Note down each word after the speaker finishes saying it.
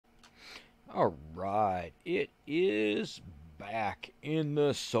All right, it is back in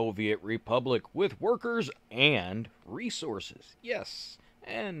the Soviet Republic with Workers and Resources. Yes,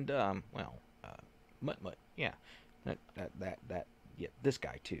 and MuttMutt. Yeah, that. Yeah, this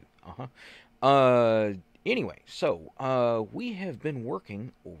guy too. Anyway, so we have been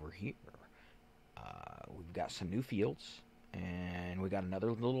working over here. We've got some new fields, and we got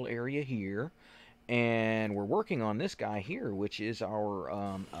another little area here, and we're working on this guy here, which is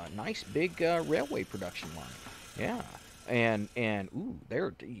our nice big railway production line. Yeah, and ooh,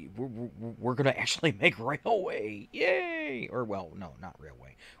 there we're gonna actually make railway. Yay! Or well, no, not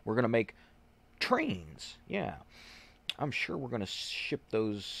railway. We're gonna make trains. Yeah, I'm sure we're gonna ship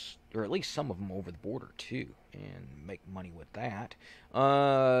those, or at least some of them, over the border too, and make money with that.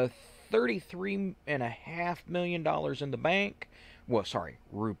 33.5 million dollars in the bank. Well, sorry,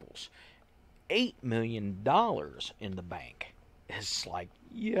 rubles. $8 million in the bank. It's like,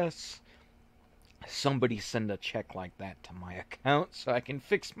 yes, somebody send a check like that to my account so I can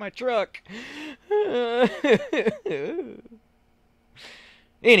fix my truck.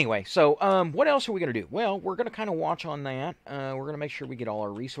 Anyway, so what else are we going to do? Well, we're going to kind of watch on that. We're going to make sure we get all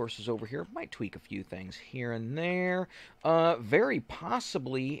our resources over here. Might tweak a few things here and there. Very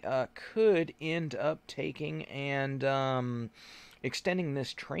possibly could end up taking and extending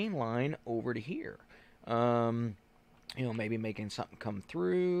this train line over to here. Maybe making something come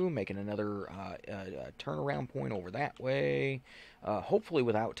through, making another turnaround point over that way. Hopefully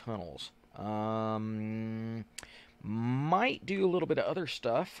without tunnels. Might do a little bit of other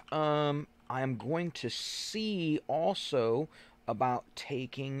stuff. I'm going to see also about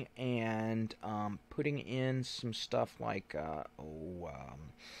taking and putting in some stuff like,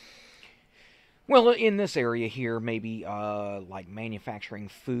 well, in this area here, maybe like manufacturing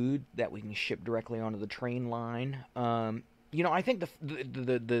food that we can ship directly onto the train line. I think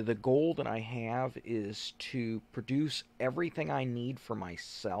the goal that I have is to produce everything I need for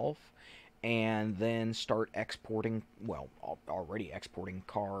myself, and then start exporting, well, already exporting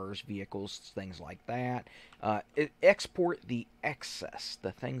cars, vehicles, things like that. Export the excess,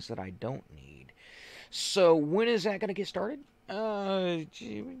 the things that I don't need. So when is that going to get started?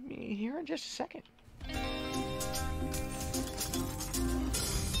 Here in just a second.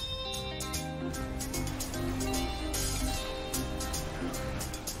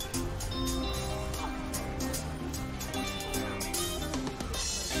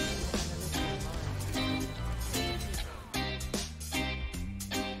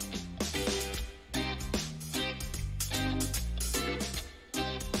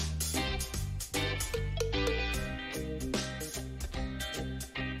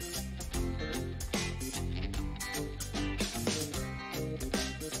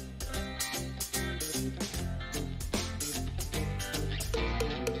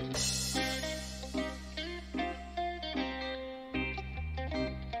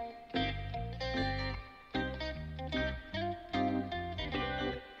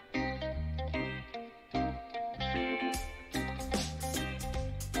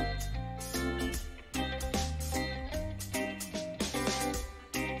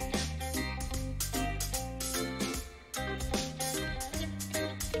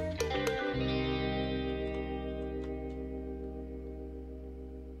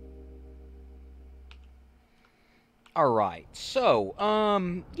 All right, so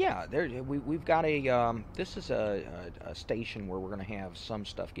yeah, we've got a this is a station where we're going to have some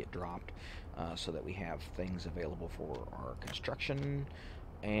stuff get dropped, so that we have things available for our construction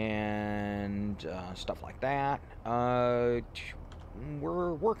and stuff like that. We're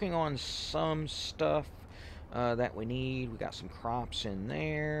working on some stuff that we need. We got some crops in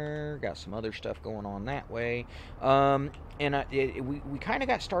there, got some other stuff going on that way, and we kind of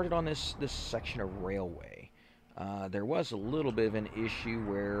got started on this section of railway. There was a little bit of an issue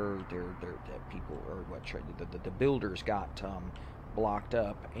where the people, or what, the builders got blocked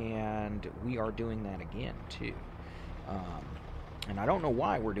up, and we are doing that again too. And I don't know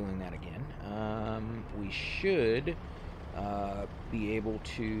why we're doing that again. We should be able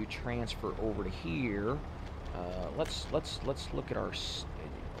to transfer over to here. Let's look at our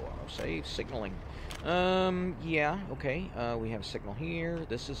save signaling. Yeah, okay. We have a signal here.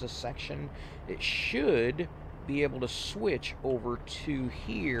 This is a section. It should be able to switch over to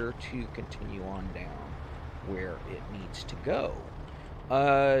here to continue on down where it needs to go.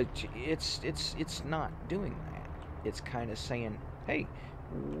 It's not doing that. It's kind of saying, hey,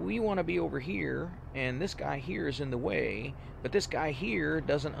 we want to be over here, and this guy here is in the way, but this guy here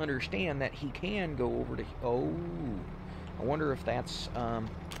doesn't understand that he can go over to... Oh, I wonder if that's...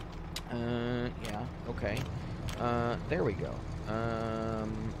 yeah, okay. There we go.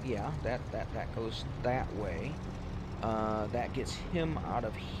 Yeah, that goes that way. That gets him out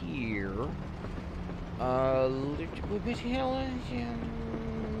of here.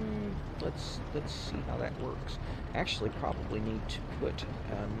 Let's see how that works. Actually, probably need to put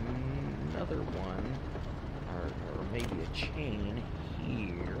another one, or maybe a chain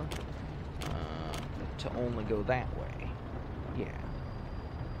here, to only go that way. Yeah.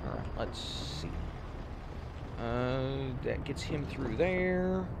 All right. Let's see. That gets him through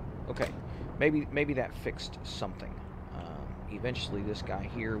there. Okay. Maybe that fixed something. Eventually, this guy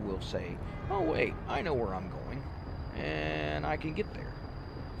here will say, "Oh wait, I know where I'm going, and I can get there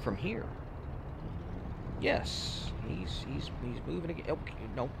from here." Yes, he's moving again. Oh,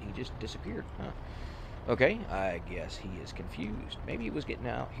 nope, he just disappeared. Huh. Okay, I guess he is confused. Maybe he was getting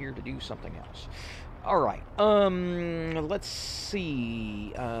out here to do something else. All right. Let's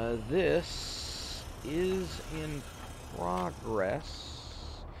see. This is in progress.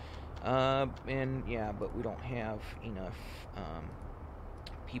 And yeah, but we don't have enough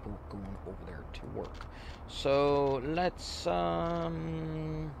people going over there to work. So let's yeah,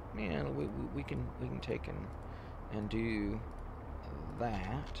 we can take and do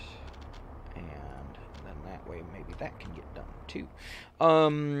that, and then that way maybe that can get done too.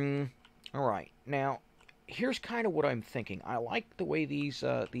 All right, now here's kind of what I'm thinking. I like the way these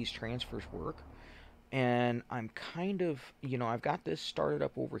transfers work. And I'm kind of, I've got this started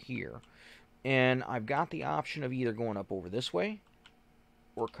up over here, and I've got the option of either going up over this way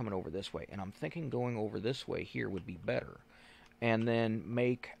or coming over this way. And I'm thinking going over this way here would be better. And then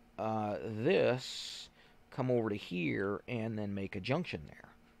make this come over to here and then make a junction there.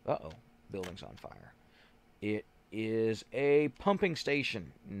 Uh-oh, building's on fire. It is a pumping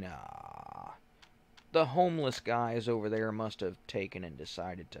station. Nah. The homeless guys over there must have taken and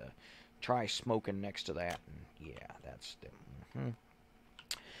decided to try smoking next to that, and yeah, that's them.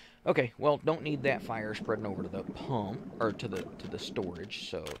 Okay, well, don't need that fire spreading over to the pump or to the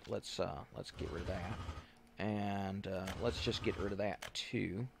storage. So let's get rid of that, and let's just get rid of that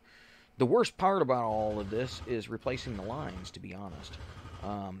too. The worst part about all of this is replacing the lines. To be honest,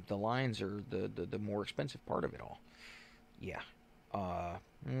 the lines are the more expensive part of it all. Yeah.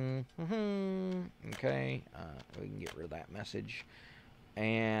 Okay. We can get rid of that message.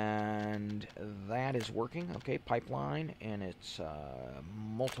 And that is working. Okay, pipeline, and it's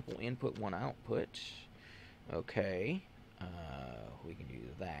multiple input, one output. Okay, we can do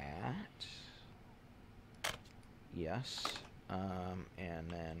that. Yes, and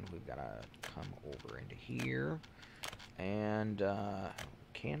then we've got to come over into here, and oh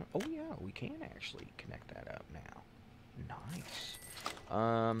yeah, we can actually connect that up now. Nice.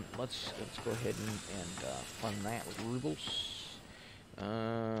 Let's go ahead and fund that with rubles.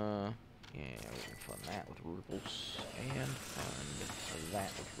 Yeah, we can fund that with rubles, and fund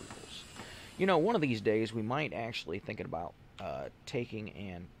that with rubles. One of these days we might actually thinking about taking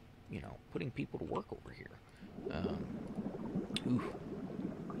and, putting people to work over here. Ooh,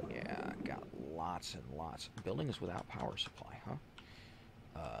 yeah, got lots and lots. Building is without power supply, huh?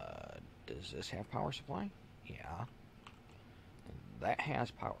 Does this have power supply? Yeah. That has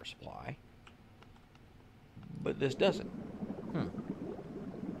power supply, but this doesn't.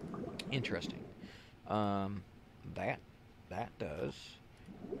 Interesting. That does.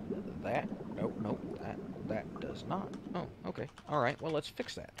 That nope. That does not. Oh, okay. All right. Well, let's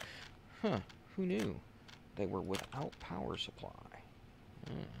fix that. Huh? Who knew they were without power supply?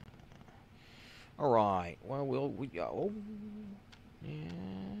 All right. Well, oh, yeah.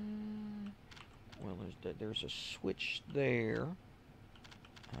 Well, there's a switch there,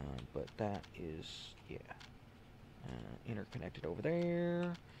 but that is interconnected over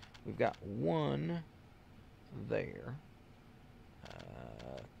there. We've got one there,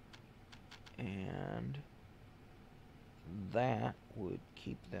 and that would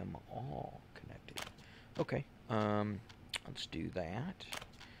keep them all connected. Okay, let's do that.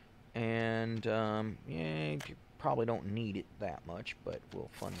 And yeah, you probably don't need it that much, but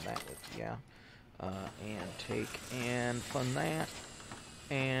we'll fund that with and take and fund that,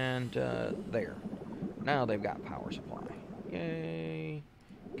 and there. Now they've got power supply. Yay!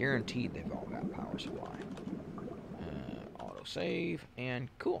 Guaranteed they've all got power supply. Auto save, and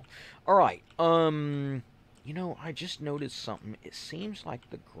cool. All right. I just noticed something. It seems like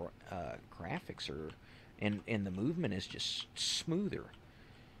the graphics are, and the movement is just smoother.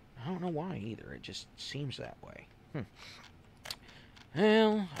 I don't know why either. It just seems that way.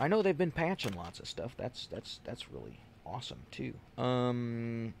 Well, I know they've been patching lots of stuff. That's really awesome too.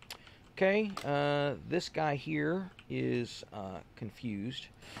 Okay, this guy here is confused.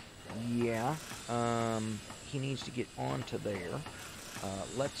 Yeah. He needs to get onto there.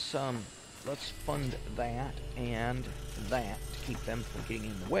 Let's fund that and that to keep them from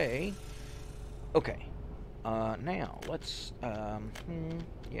getting in the way. Okay. Now let's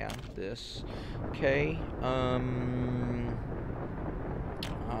yeah, this. Okay.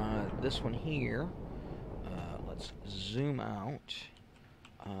 This one here. Let's zoom out.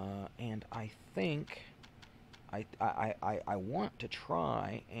 And I think I want to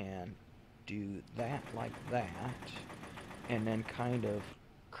try and do that like that, and then kind of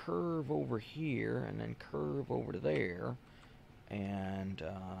curve over here, and then curve over to there, and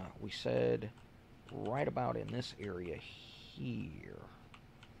we said right about in this area here.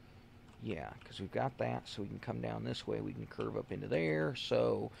 Yeah, because we've got that, so we can come down this way, we can curve up into there,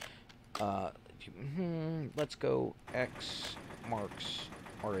 so let's go X marks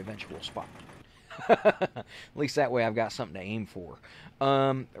our eventual spot. At least that way I've got something to aim for.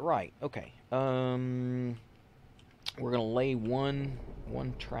 Right, okay. We're gonna lay one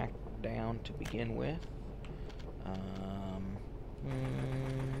track down to begin with.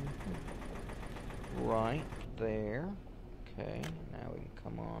 Right there. Okay, now we can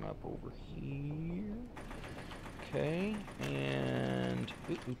come on up over here. Okay, and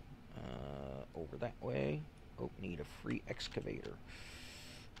over that way. Oh, need a free excavator.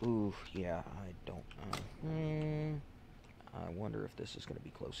 Ooh, yeah, I don't know. I wonder if this is going to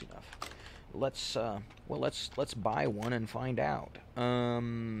be close enough. Let's well, let's buy one and find out.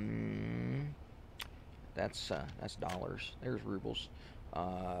 That's dollars. There's rubles.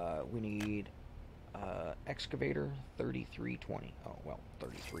 We need excavator 3320. Oh well,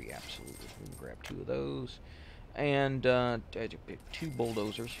 33 absolutely. We can grab 2 of those, and 2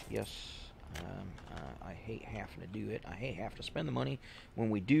 bulldozers. Yes. I hate having to do it. I hate having to spend the money when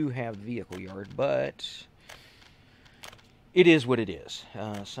we do have the vehicle yard, but it is what it is.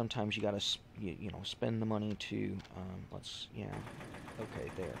 Sometimes you gotta, you know, spend the money to. Yeah. Okay,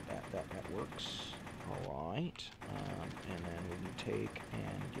 there. That works. All right. And then we can take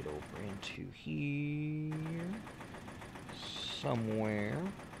and get over into here somewhere.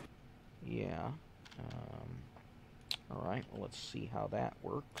 Yeah. All right. Well, let's see how that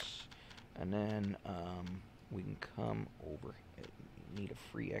works. And then we can come over. Need a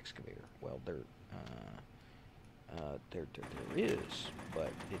free excavator. Well, there is, but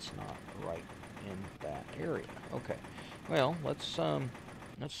it's not right in that area. Okay. Well, let's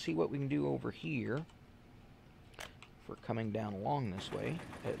see what we can do over here. For coming down along this way,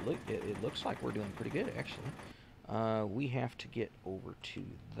 it looks like we're doing pretty good actually. We have to get over to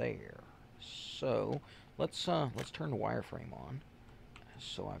there. So let's turn the wireframe on.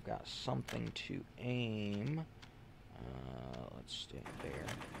 So I've got something to aim. Let's stay there,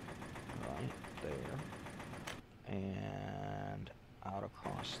 right there, and out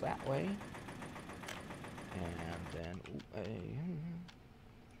across that way, and then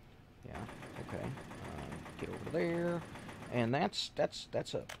yeah, okay, get over there, and that's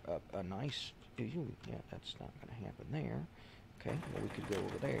a nice. Yeah, that's not going to happen there. Okay, well we could go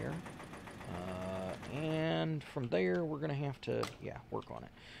over there. And from there we're gonna have to work on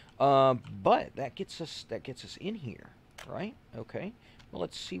it, but that gets us in here, right? Okay, well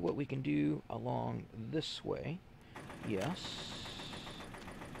let's see what we can do along this way. Yes,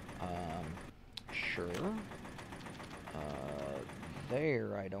 sure.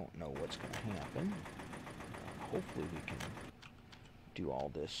 There I don't know what's gonna happen. Hopefully we can do all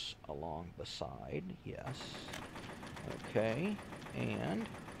this along the side. Yes, okay, and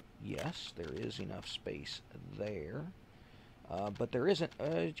yes, there is enough space there, but there isn't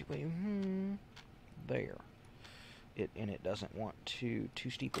there. It doesn't want too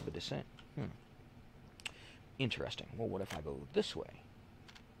steep of a descent. Interesting. Well, what if I go this way?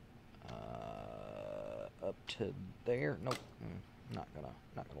 Up to there? Nope. Not gonna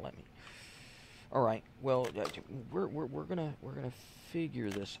let me. All right. Well, we're gonna figure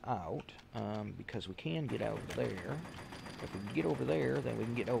this out because we can get out there. If we can get over there, then we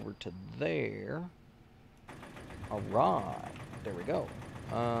can get over to there. Alright, there we go.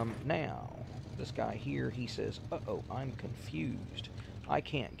 Now, this guy here, he says, uh-oh, I'm confused. I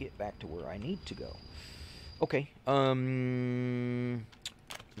can't get back to where I need to go. Okay, well,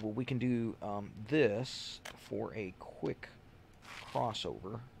 we can do this for a quick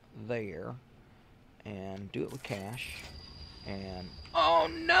crossover there, and do it with cash. And oh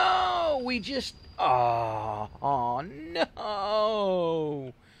no, we just oh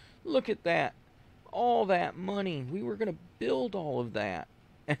no, look at that, all that money. We were gonna build all of that,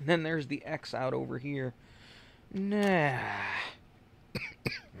 and then there's the X out over here. Nah.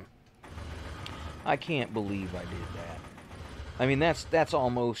 I can't believe I did that. I mean, that's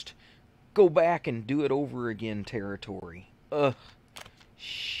almost go back and do it over again territory. Ugh.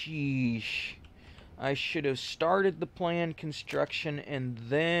 Sheesh. I should have started the planned construction and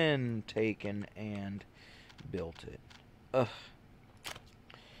then taken and built it. Ugh.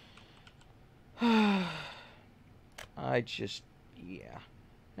 I just, yeah.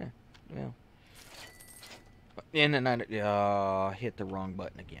 Well. And then I hit the wrong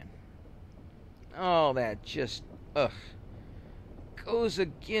button again. Oh, that just, ugh. Goes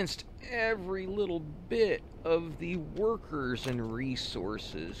against every little bit of the workers and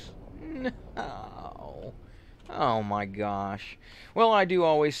resources. No. Oh my gosh. Well, I do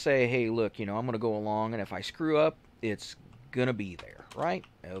always say, hey, look, I'm going to go along, and if I screw up, it's going to be there, right?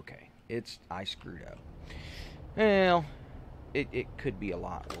 Okay. I screwed up. Well, it could be a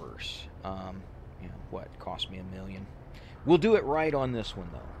lot worse. What cost me $1 million? We'll do it right on this one,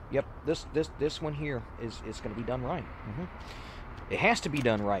 though. Yep, this one here is going to be done right. It has to be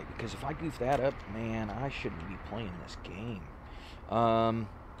done right, because if I goof that up, man, I shouldn't be playing this game.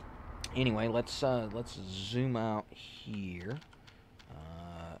 Anyway, let's zoom out here,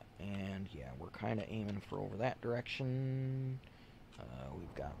 and yeah, we're kind of aiming for over that direction.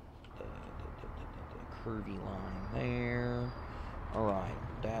 We've got the curvy line there. All right,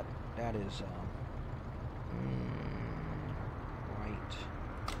 that is right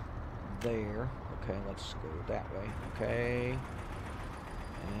there. Okay, let's go that way. Okay.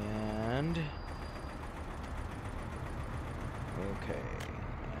 And okay,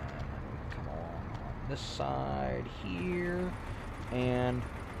 and we come along on this side here, and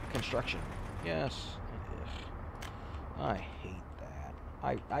construction. Yes. Ugh. I hate that.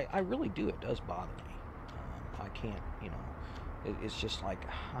 I really do. It does bother me. I can't. It's just like,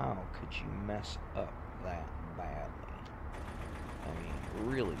 how could you mess up that badly? I mean,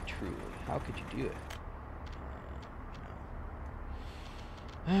 really, truly, how could you do it?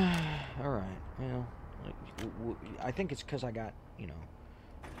 Alright, well, I think it's because I got,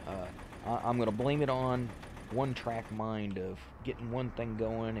 I'm going to blame it on one-track mind of getting one thing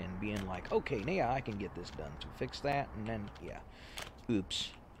going and being like, okay, yeah, I can get this done. So fix that, and then, yeah,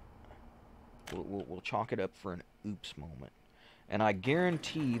 oops. We'll chalk it up for an oops moment. And I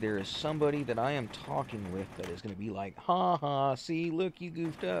guarantee there is somebody that I am talking with that is going to be like, ha ha, see, look, you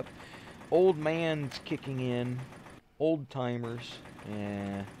goofed up. Old man's kicking in. Old timers.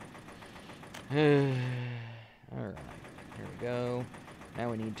 Yeah. Alright. Here we go.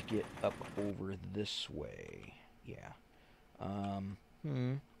 Now we need to get up over this way. Yeah.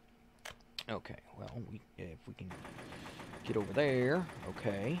 Okay. Well, if we can get over there.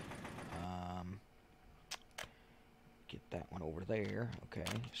 Okay. Get that one over there. Okay.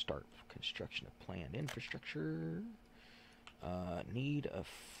 Start construction of planned infrastructure. Need a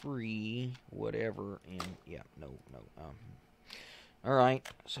free whatever, and yeah, no. Alright,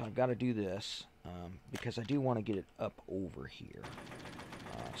 so I've got to do this, because I do want to get it up over here.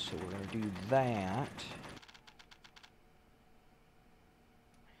 So we're going to do that.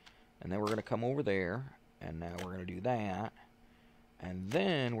 And then we're going to come over there, and now we're going to do that. And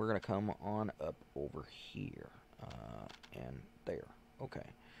then we're going to come on up over here, and there. Okay.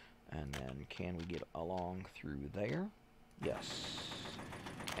 And then can we get along through there? Yes.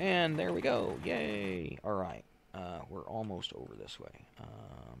 And there we go. Yay. All right. We're almost over this way.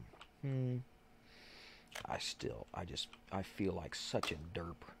 I feel like such a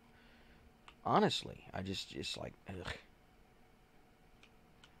derp. Honestly, it's like,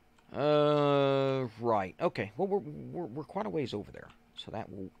 ugh. Right. Okay. Well, we're quite a ways over there, so that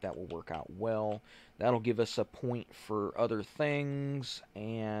will work out well. That'll give us a point for other things,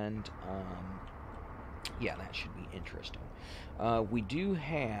 and yeah, that should be interesting. We do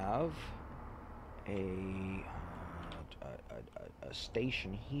have a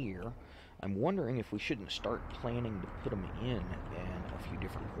station here. I'm wondering if we shouldn't start planning to put them in a few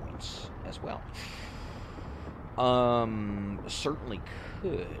different points as well. Certainly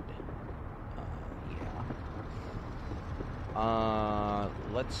could. Yeah.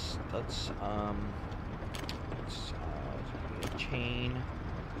 Let's chain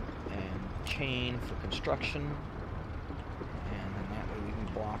and chain for construction, and then that way we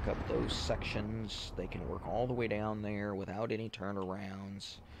can block up those sections. They can work all the way down there without any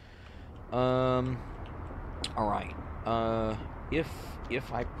turnarounds. All right.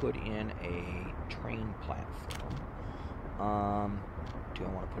 If I put in a train platform, do I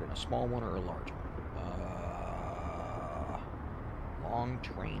want to put in a small one or a large one? Long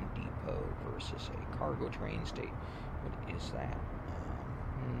train depot versus a cargo train state. What is that?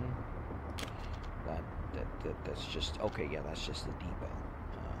 That's just, okay, yeah, that's just the depot.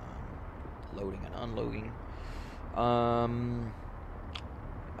 Loading and unloading.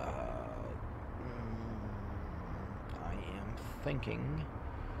 thinking,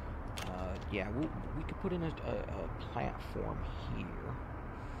 yeah, we could put in a platform here.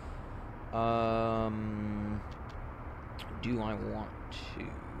 Do I want to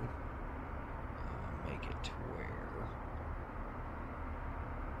make it to where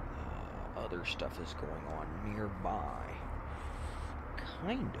other stuff is going on nearby?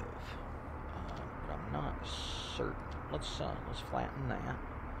 Kind of, but I'm not certain. Let's flatten that.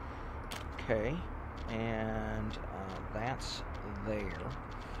 Okay, and that's there.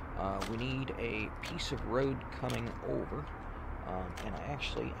 We need a piece of road coming over, and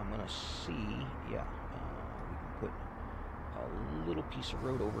I'm gonna see. Yeah, we can put a little piece of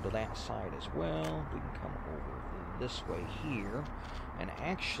road over to that side as well. We can come over this way here, and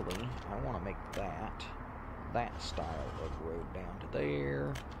actually, I want to make that style of road down to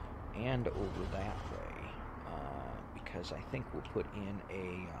there and over that way, because I think we'll put in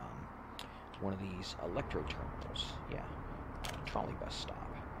a one of these electro terminals. Yeah, trolley bus stop.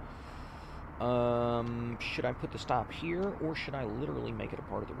 Should I put the stop here, or should I literally make it a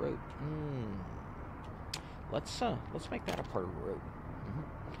part of the road? Let's make that a part of the road.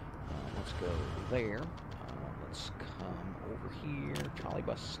 Let's go there. Let's come over here. Trolley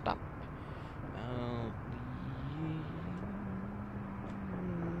bus stop.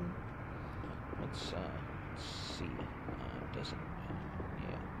 Let's see. Doesn't.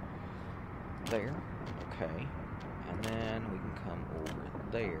 Yeah. There. Okay. And then we can come over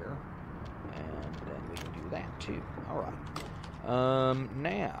there. And then we can do that too. Alright.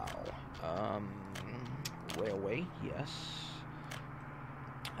 Now. Railway. Yes.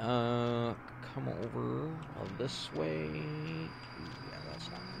 Come over this way. Ooh, yeah, that's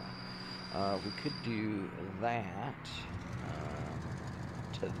not enough. We could do that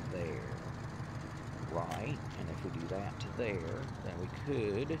to there. Right. And if we do that to there, then we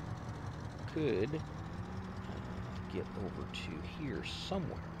could get over to here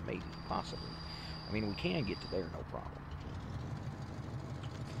somewhere. Maybe, possibly. I mean, we can get to there, no problem.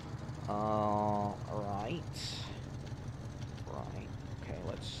 Right. Okay,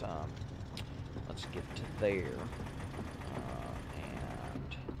 let's get to there.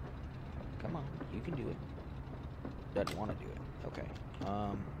 And come on, you can do it. Doesn't want to do it. Okay.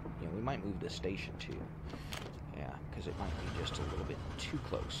 You know, we might move this station too. Yeah, because it might be just a little bit too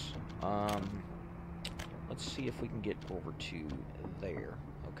close. Let's see if we can get over to there.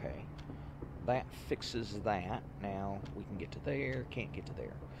 Okay. That fixes that. Now we can get to there. Can't get to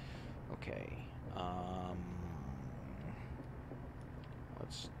there. Okay.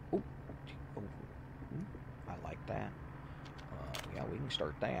 Let's... Oh, I like that. Yeah, we can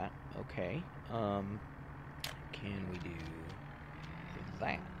start that. Okay. Can we do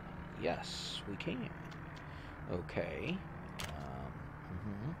that? Yes, we can. Okay.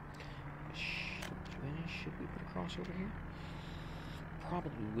 Should we put a crossover here?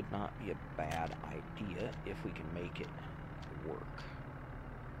 Probably would not be a bad idea if we can make it work.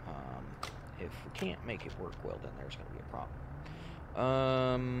 If we can't make it work, well, then there's going to be a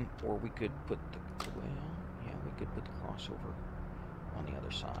problem. Or we could put the, well, yeah, we could put the crossover on the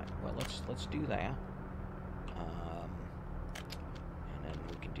other side. Well, let's do that. And then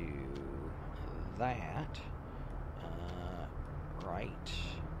we can do that. Right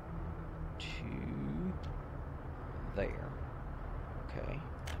to there. Okay.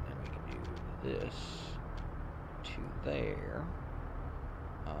 And then we can do this to there.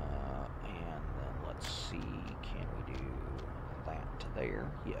 And then let's see, can we do that to there?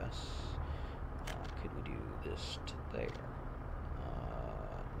 Yes. Could we do this to there?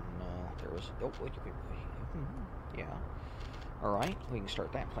 No, there was, oh, wait. Yeah. Alright, we can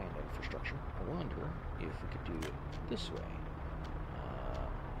start that planned infrastructure. I wonder if we could do it this way.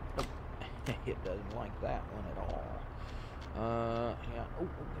 Nope. It doesn't like that one at all. Yeah. Oh,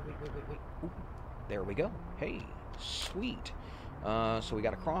 wait. Ooh, there we go. Hey, sweet. So we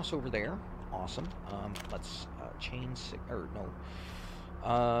got a crossover there. Awesome. Let's chain signal.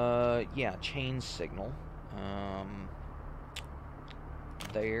 Yeah, chain signal.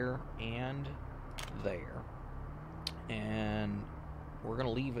 There and there. And we're going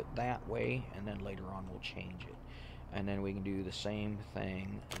to leave it that way, and then later on we'll change it. And then we can do the same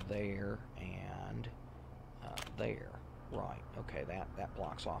thing there and there. Right, okay, that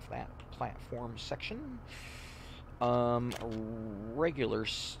blocks off that platform section. Regular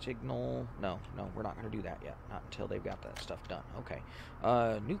signal, no, we're not going to do that yet. Not until they've got that stuff done. Okay,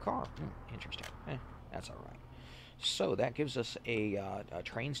 new car, interesting. That's all right. So that gives us a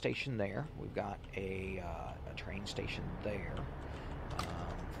train station there. We've got a train station there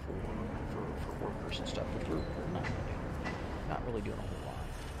for workers and stuff, which we're not really doing a whole lot.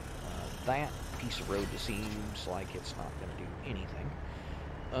 That piece of road that seems like it's not going to do anything.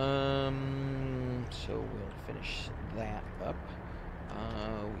 So we'll finish that up.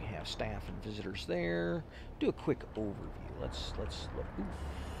 We have staff and visitors there. Do a quick overview. Let's look. Ooh,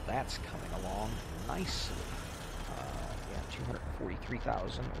 that's coming along nicely. Yeah,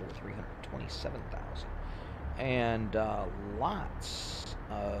 243,000 or 327,000, and lots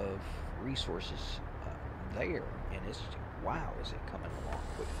of resources there. And it's wow, is it coming along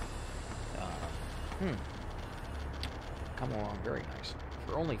quickly? Come along very nicely.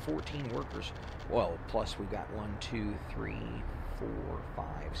 For only 14 workers, well, plus we got 1, 2, 3, 4, 5,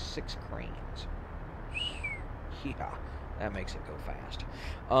 6 cranes. Yeah, that makes it go fast.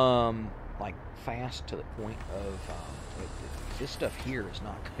 Like fast to the point of this stuff here is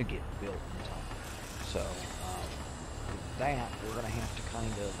not going to get built in time. So with that, we're going to have to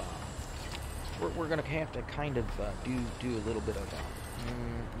kind of we're going to have to kind of do a little bit of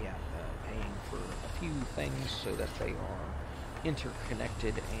paying for a few things so that they are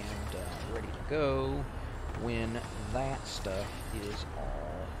interconnected and ready to go when that stuff is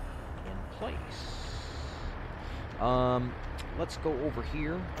all in place. Let's go over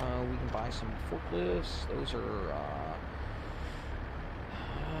here. We can buy some forklifts. Those are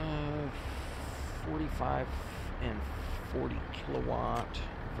 45 and 40 kilowatt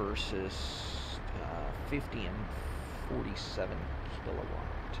versus 50 and 47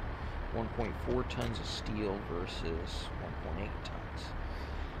 kilowatt. 1.4 tons of steel versus 1.8 tons.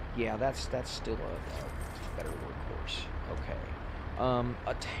 Yeah, that's still a better workhorse. Okay.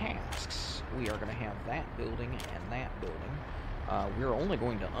 Tasks. We are going to have that building and that building. We're only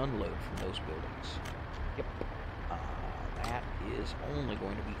going to unload from those buildings. Yep. That is only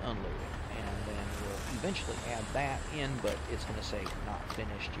going to be unloading. And then we'll eventually add that in, but it's going to say not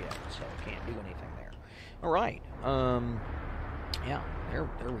finished yet, so can't do anything there. All right. Yeah, there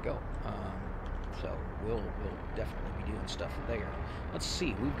we go. So we'll definitely be doing stuff there. Let's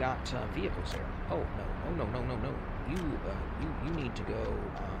see. We've got vehicles there. Oh no. You need to go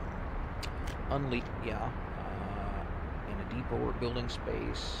unleash. Yeah. In a depot or building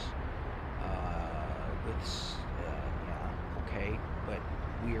space. Yeah. Okay. But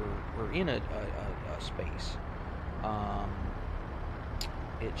we're in a space.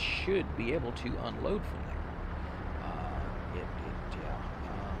 It should be able to unload from there.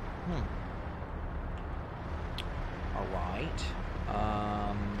 All right.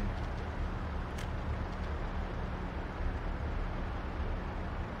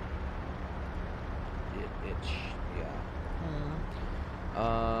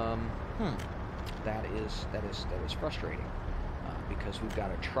 That is frustrating because we've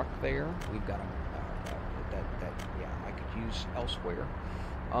got a truck there. We've got that I could use elsewhere.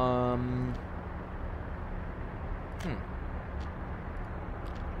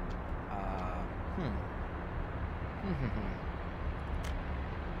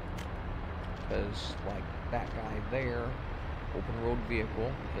 Because like that guy there, open road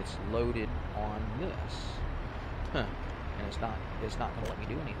vehicle, it's loaded on this, and it's not going to let me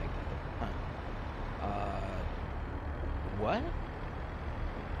do anything with it. What?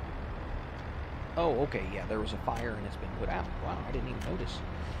 Oh, okay, yeah, there was a fire and it's been put out. Wow, I didn't even notice.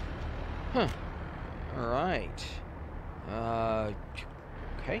 All right.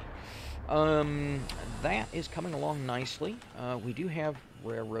 Okay. That is coming along nicely. We do have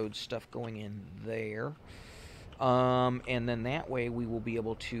railroad stuff going in there. And then that way we will be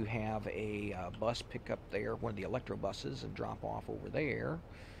able to have a bus pick up there, one of the electro buses, and drop off over there,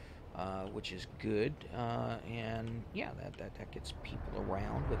 which is good. And yeah, that gets people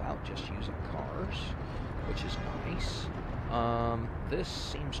around without just using cars, which is nice. This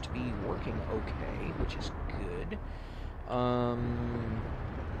seems to be working okay, which is good.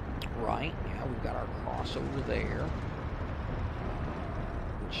 Right, yeah, we've got our crossover there,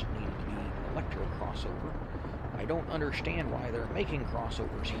 which needed to be an electro crossover. I don't understand why they're making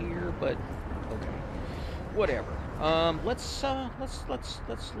crossovers here, but okay, whatever. Let's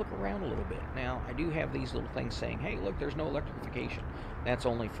look around a little bit. Now, I do have these little things saying, "Hey, look, there's no electrification." That's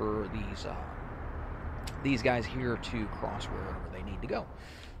only for these guys here to cross wherever they need to go.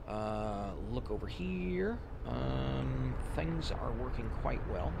 Look over here. Things are working quite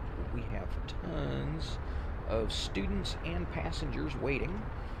well. We have tons of students and passengers waiting.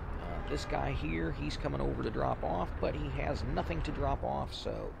 This guy here, he's coming over to drop off, but he has nothing to drop off,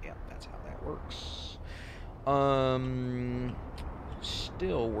 so yeah, that's how that works.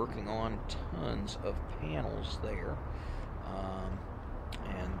 Still working on tons of panels there.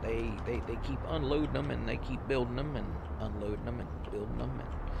 And they keep unloading them, and they keep building them, and unloading them, and building them, and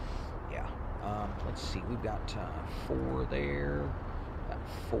yeah. Let's see, we've got 4 there. Got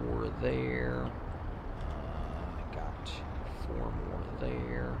 4 there. Got 4 more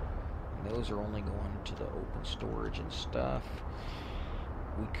there. And those are only going to the open storage and stuff.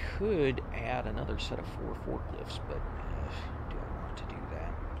 We could add another set of 4 forklifts, but do I want to do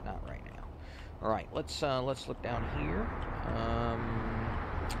that? Not right now. All right, let's look down here.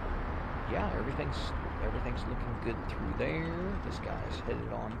 Yeah, everything's looking good through there. This guy's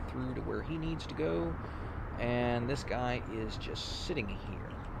headed on through to where he needs to go, and this guy is just sitting here.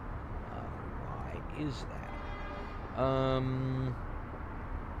 Why is that?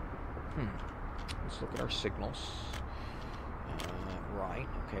 Let's look at our signals. Right,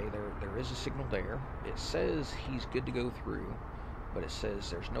 okay, there is a signal there. It says he's good to go through, but it says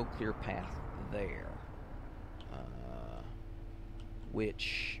there's no clear path there.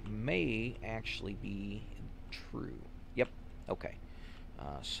 Which may actually be true. Yep, okay.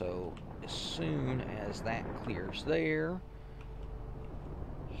 So as soon as that clears there,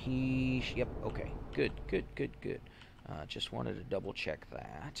 yep, okay, good. Just wanted to double check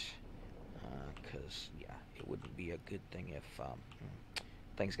that, because, yeah, it wouldn't be a good thing if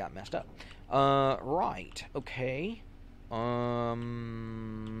things got messed up. Right, okay.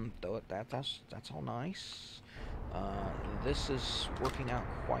 That's all nice. This is working out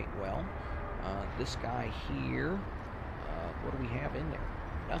quite well. This guy here, what do we have in there?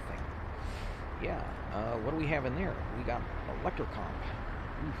 Nothing. Yeah, what do we have in there? We got electrocomp.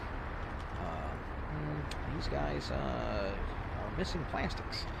 Oof. These guys are missing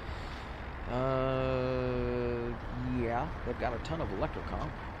plastics. Yeah, they've got a ton of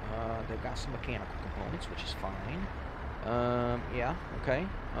electrocomp. They've got some mechanical components, which is fine. Yeah, okay.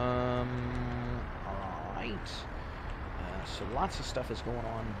 Alright. So lots of stuff is going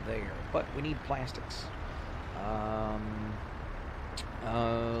on there, but we need plastics.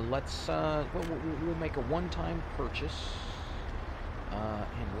 Let's, we'll make a one-time purchase,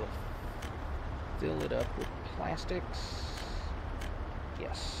 and we'll fill it up with plastics.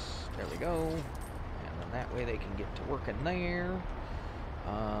 Yes, there we go. And then that way they can get to work in there.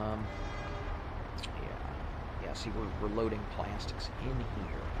 Yeah, see, we're loading plastics in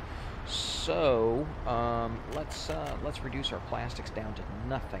here. So, let's reduce our plastics down to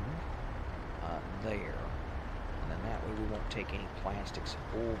nothing, there. And then that way we won't take any plastics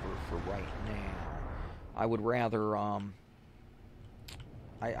over for right now. I would rather,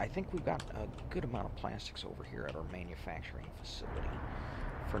 I think we've got a good amount of plastics over here at our manufacturing facility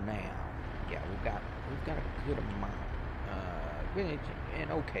for now. Yeah, we've got a good amount,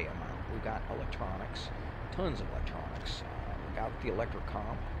 an okay amount. We've got electronics, tons of electronics. We got the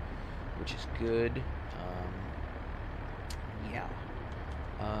electrocomp, which is good. Yeah.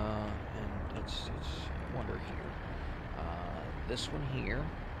 And it's I wonder here. This one here,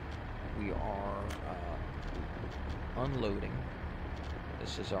 we are unloading.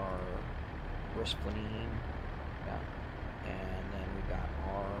 This is our Bresplenine. Yeah. And then we've got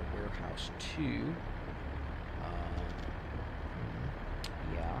our warehouse 2.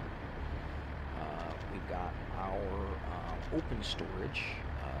 Yeah. We've got our open storage,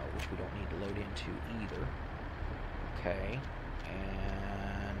 which we don't need to load into either. Okay.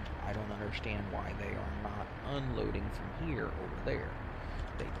 And I don't understand why they are not unloading from here over there.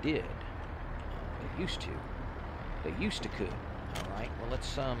 They did. They used to. They used to could. Alright, well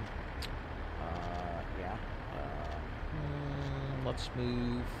let's, yeah. Let's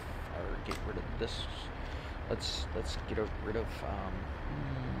move, or get rid of this. Let's get rid of,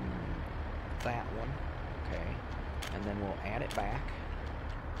 that one. Okay. And then we'll add it back.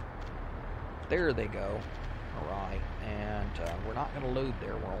 There they go. Alright, and we're not going to load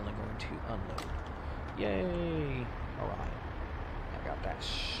there, we're only going to unload. Yay! Alright, I got that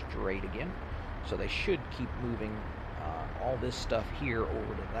straight again. So they should keep moving all this stuff here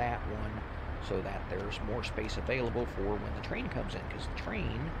over to that one, so that there's more space available for when the train comes in, because the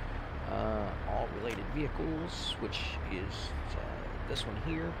train, all related vehicles, which is this one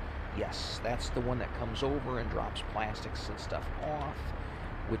here, yes, that's the one that comes over and drops plastics and stuff off,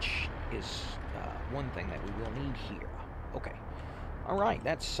 which is one thing that we will need here. Okay. All right,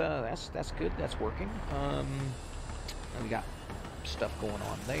 that's good. That's working. We got stuff going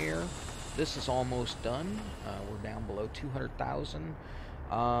on there. This is almost done. We're down below 200,000.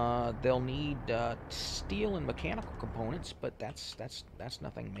 They'll need steel and mechanical components, but that's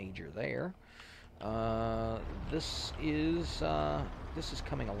nothing major there. This is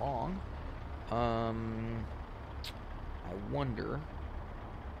coming along. I wonder.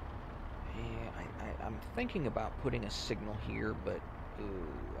 Yeah, I'm thinking about putting a signal here, but I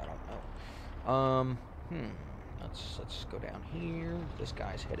don't know. Let's go down here. This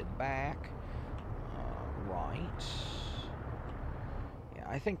guy's headed back. Right.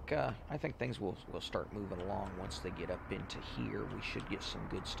 I think things will start moving along once they get up into here. We should get some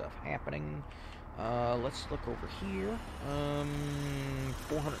good stuff happening. Let's look over here.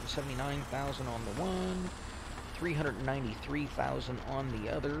 479,000 on the one, 393,000 on the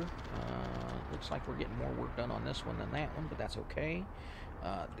other. Looks like we're getting more work done on this one than that one, but that's okay.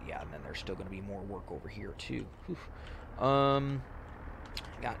 Yeah, and then there's still going to be more work over here too.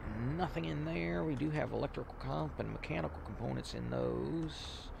 Got nothing in there. We do have electrical comp and mechanical components in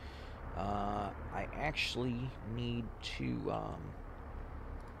those. I actually need to,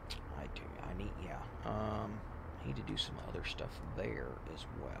 I need to do some other stuff there as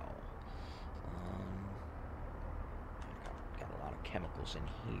well. Got a lot of chemicals in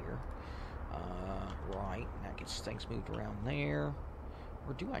here. Right, and that gets things moved around there.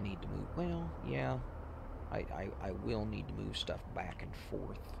 Or do I need to move? Well, yeah. I will need to move stuff back and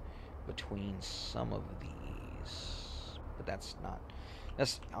forth between some of these, but that's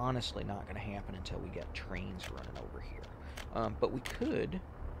honestly not going to happen until we get trains running over here. But we could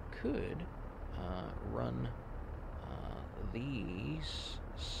run these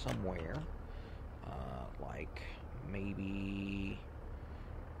somewhere, like maybe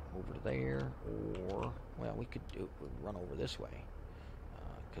over there, or well, we could run over this way,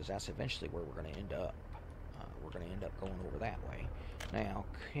 because that's eventually where we're going to end up. We're going to end up going over that way. Now,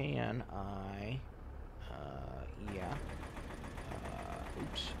 can I... yeah.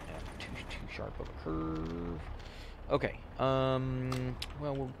 Oops. Too sharp of a curve. Okay.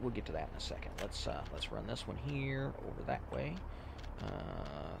 Well, we'll get to that in a second. Let's run this one here over that way.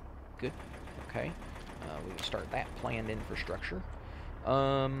 Good. Okay. We can start that planned infrastructure.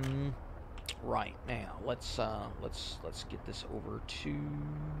 Right now, let's get this over to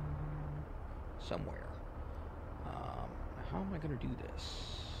somewhere. How am I going to do this?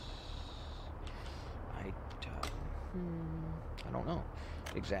 I don't know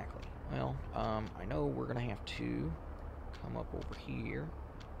exactly. Well, I know we're going to have to come up over here.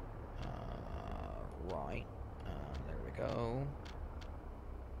 Right. There we go.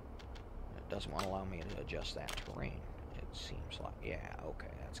 It doesn't want to allow me to adjust that terrain. It seems like, yeah,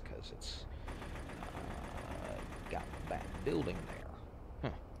 okay, that's because it's got that building there.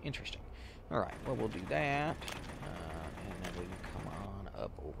 Huh, interesting. Alright, well, we'll do that. And then we can come on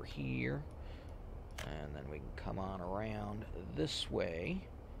up over here. And then we can come on around this way.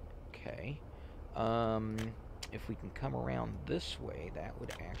 Okay. If we can come around this way, that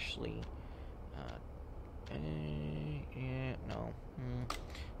would actually... yeah, no.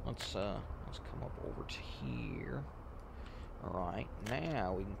 Let's come up over to here. Alright,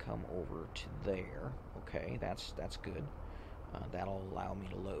 now we can come over to there. Okay, that's good. That'll allow me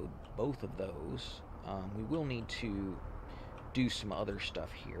to load both of those. We will need to do some other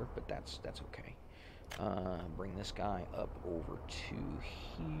stuff here, but that's okay. Bring this guy up over to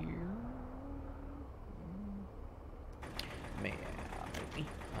here. Maybe.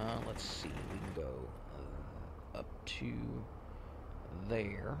 Let's see. We can go up to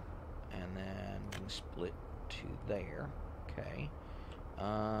there, and then we can split to there. Okay.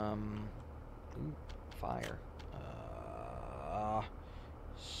 Ooh, fire.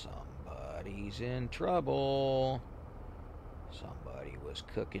 Somebody's in trouble. Somebody was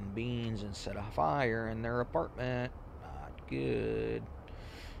cooking beans and set a fire in their apartment. Not good.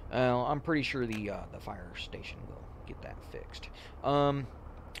 Well, I'm pretty sure the fire station will get that fixed. I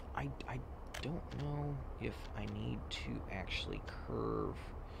don't know if I need to actually curve.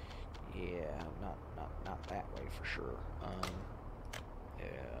 Yeah, not that way for sure.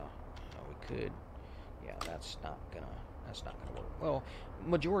 Yeah, we could. Yeah, that's not gonna work. Well,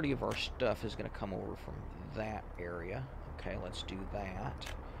 majority of our stuff is gonna come over from that area. Okay, let's do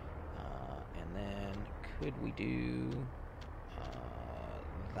that. And then could we do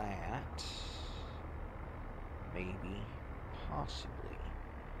that? Maybe, possibly.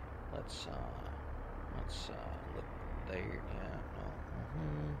 Let's look there. Yeah, no.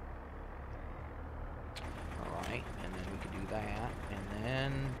 Alright, and then we could do that, and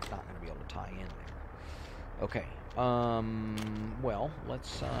then not going to be able to tie in there. Okay, well,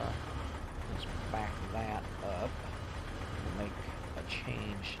 let's back that up. We'll make a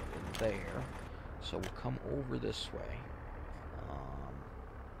change there. So we'll come over this way.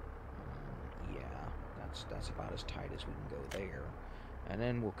 Yeah, that's about as tight as we can go there. And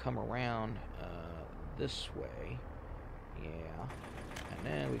then we'll come around this way. Yeah. And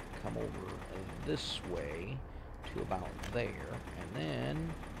then we can come over this way to about there. And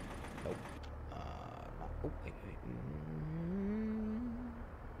then... Nope. Oh, wait.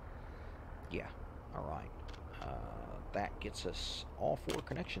 Yeah. Alright. That gets us all 4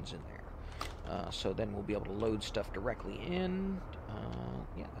 connections in there. So then we'll be able to load stuff directly in.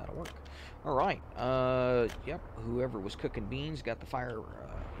 Yeah, that'll work. All right. Yep. Whoever was cooking beans got the fire.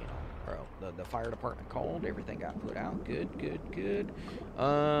 Or the fire department called. Everything got put out. Good, good, good.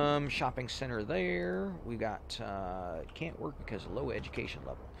 Shopping center there. We got can't work because of low education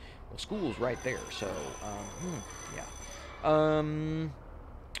level. Well, school's right there. So yeah. All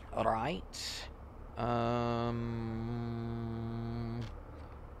right.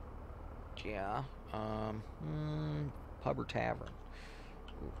 Yeah. Pub or tavern?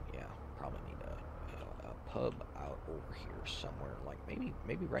 Ooh, yeah, probably need a pub out over here somewhere. Like maybe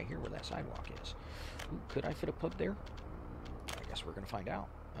right here where that sidewalk is. Ooh, could I fit a pub there? I guess we're gonna find out.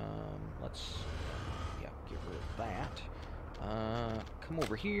 Let's yeah, get rid of that. Come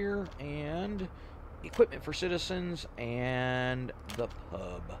over here and equipment for citizens and the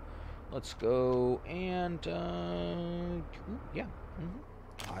pub. Let's go and yeah.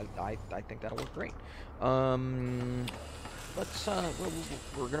 I think that'll work great. Let's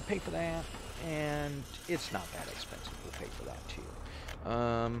we're gonna pay for that, and it's not that expensive. We'll pay for that too.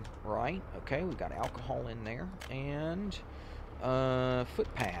 Right? Okay, we've got alcohol in there and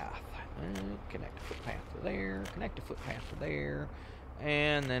footpath. Connect a footpath to there. Connect a footpath to there,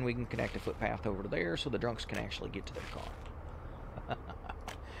 and then we can connect a footpath over to there, so the drunks can actually get to their car.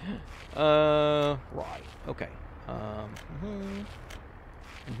 Right. Okay.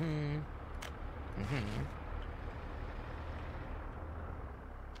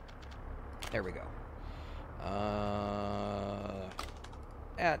 There we go.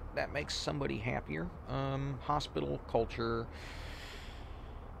 That makes somebody happier. Hospital culture.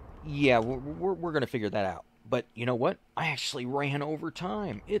 Yeah, we're gonna figure that out. But you know what? I actually ran over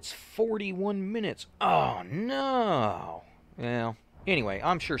time. It's 41 minutes. Oh no. Well, anyway,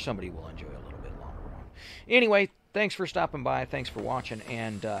 I'm sure somebody will enjoy a little bit longer one. Anyway, thanks for stopping by. Thanks for watching.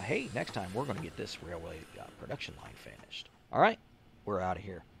 And hey, next time we're going to get this railway production line finished. All right, we're out of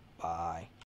here. Bye.